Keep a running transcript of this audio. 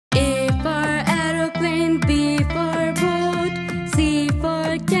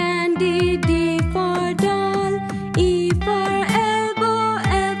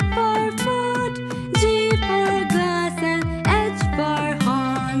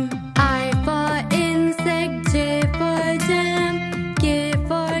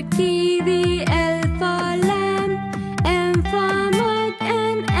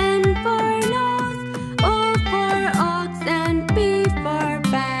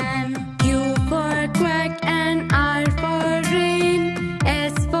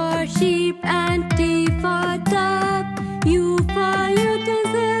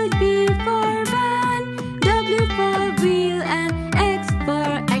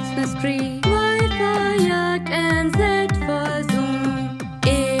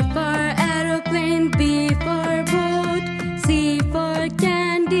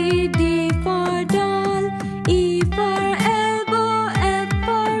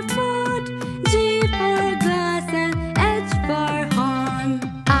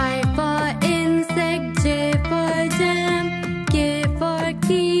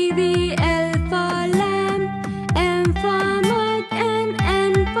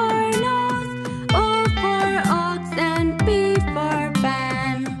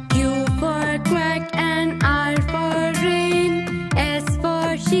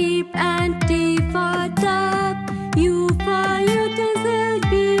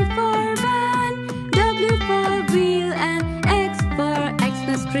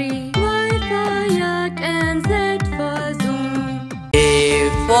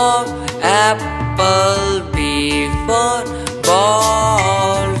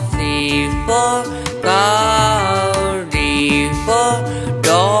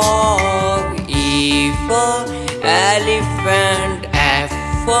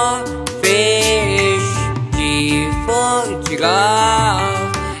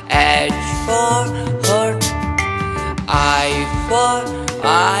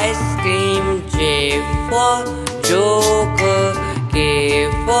for joker, K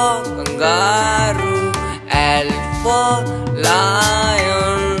for kangaroo, L for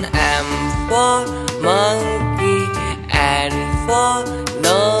lion, M for monkey, N for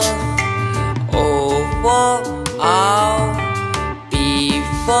nurse, O for owl, P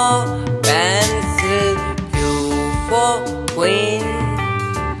for pencil, Q for queen,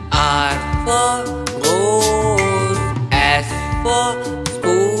 R for rose, S for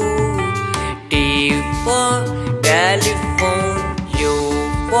spoon, T for telephone, U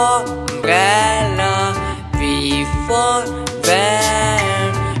for umbrella, V for van,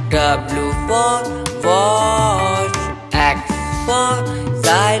 W for watch, X for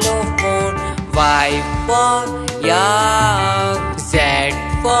xylophone, Y for yak, Z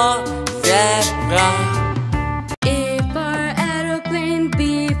for zebra. A for aeroplane, B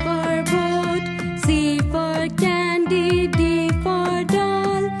for boat, C for candy, D for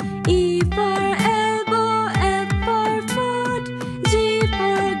doll, E for elbow, F for foot, G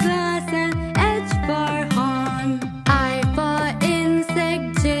for glass and H for horn. I for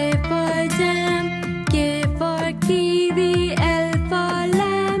insect, J for jam, K for kiwi, L for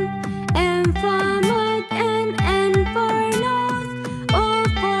lamb, M for mug and N for nose, O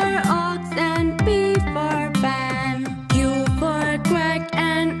for ox and P for pan, Q for quack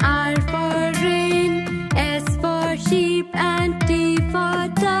and R for rain, S for sheep and T for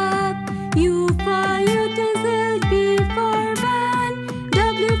tub, U for utensil, V for van,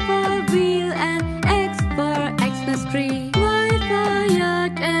 W for wheel and X for Xmas tree, Y for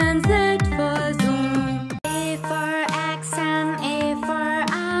yak and Z